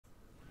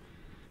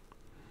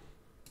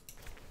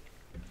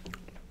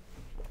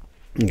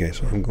Okay,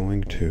 so I'm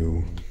going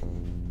to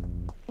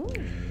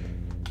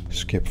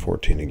skip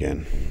 14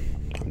 again.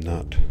 I'm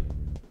not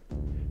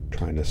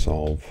trying to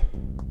solve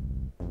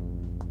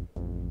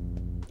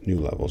new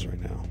levels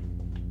right now.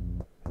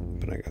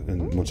 But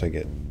and once I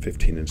get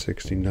 15 and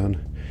 16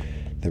 done,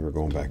 then we're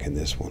going back, and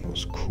this one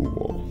was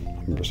cool.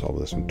 I remember solving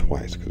this one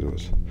twice because it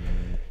was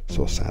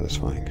so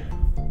satisfying.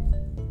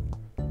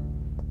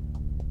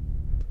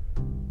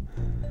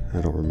 I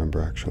don't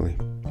remember actually,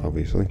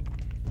 obviously.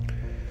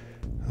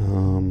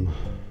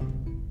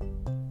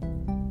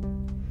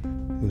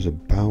 It was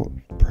about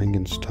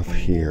bringing stuff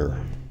here.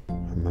 I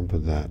remember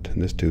that.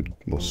 And this dude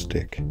will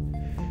stick.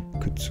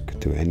 Could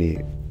do any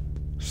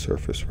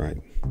surface, right?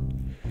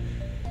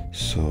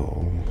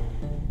 So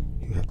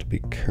you have to be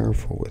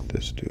careful with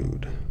this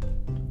dude.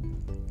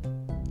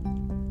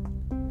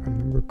 If I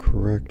remember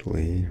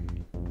correctly,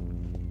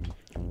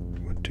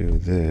 would do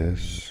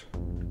this.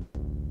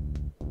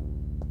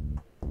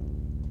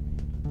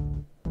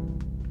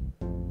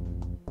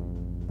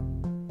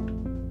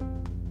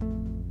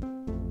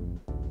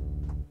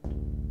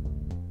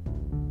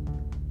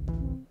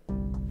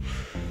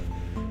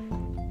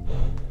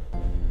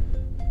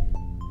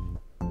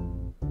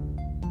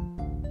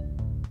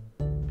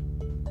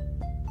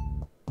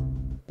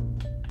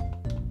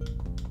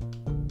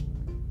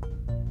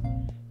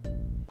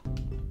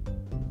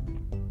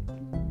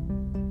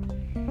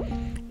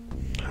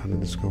 How did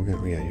this go again?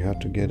 Oh, yeah, you have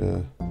to get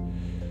a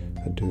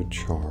dude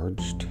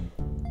charged.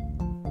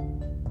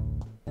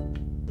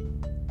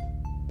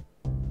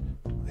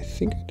 I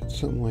think I did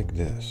something like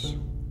this.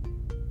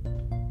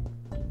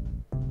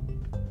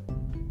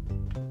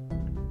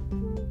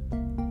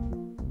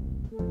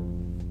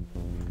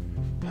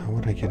 How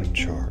would I get him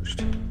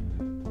charged?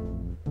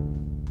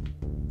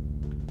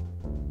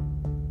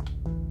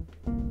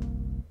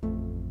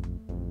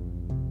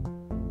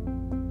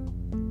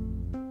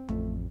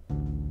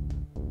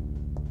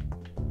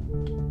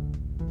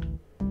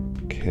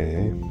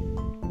 Okay.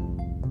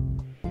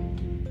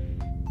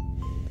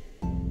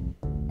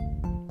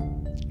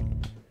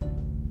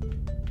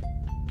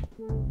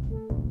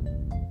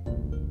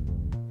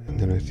 And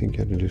then I think you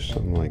have to do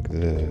something like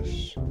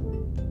this.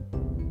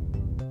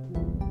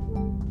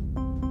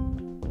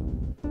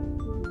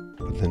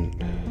 But then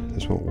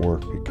this won't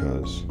work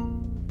because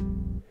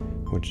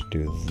once you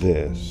do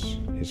this,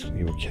 he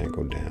can't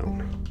go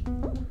down.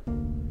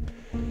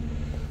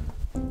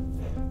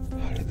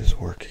 How did this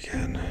work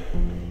again?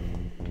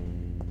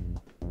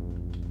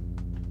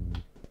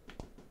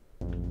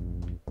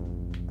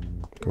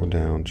 Go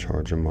down,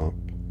 charge him up.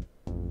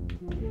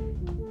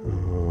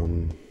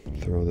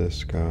 Throw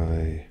this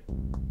guy.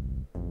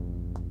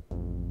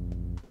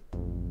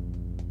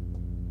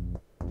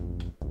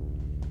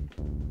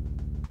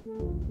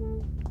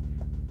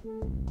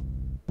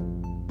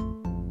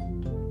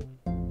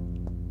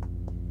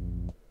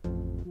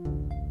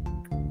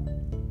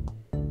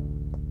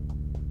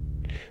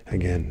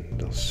 Again,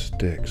 they'll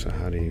stick, so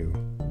how do you...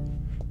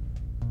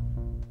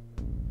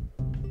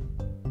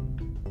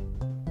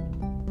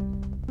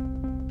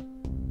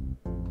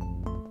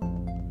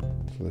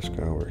 So this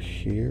guy over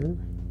here.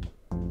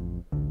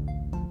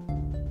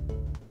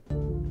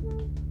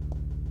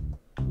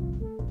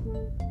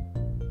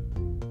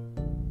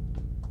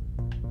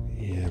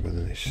 Yeah, but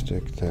then they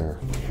stick there.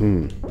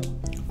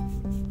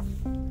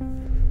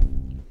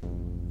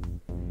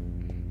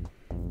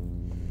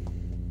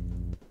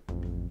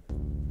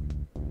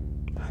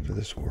 How did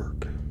this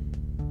work?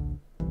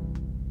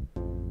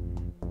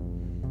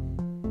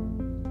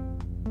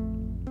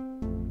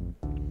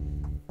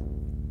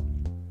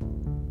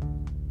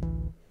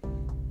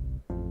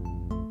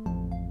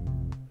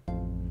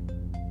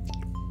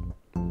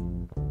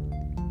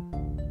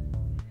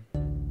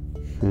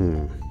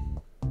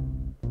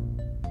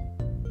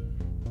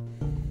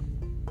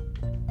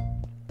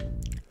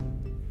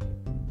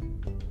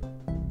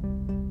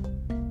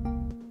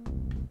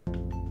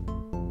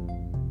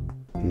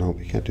 Nope,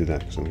 you can't do that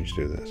because let me just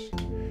do this.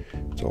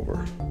 It's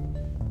over.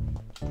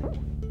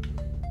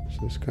 So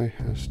this guy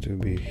has to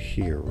be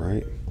here,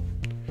 right?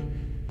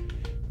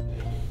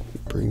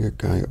 Bring a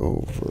guy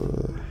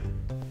over.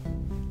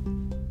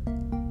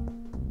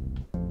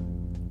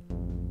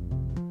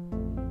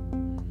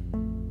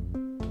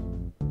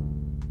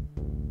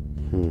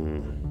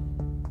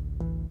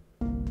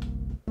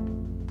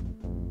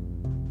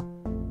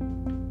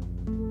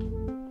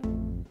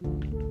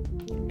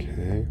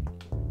 Okay.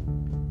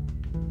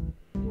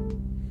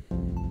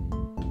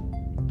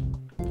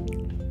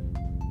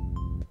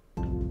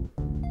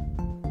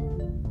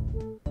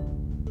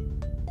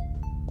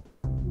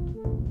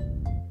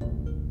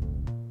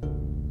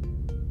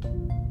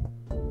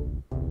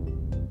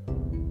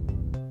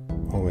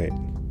 Oh wait,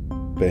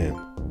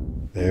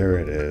 bam, there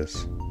it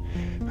is.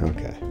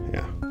 Okay,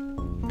 yeah,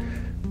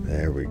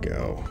 there we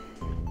go.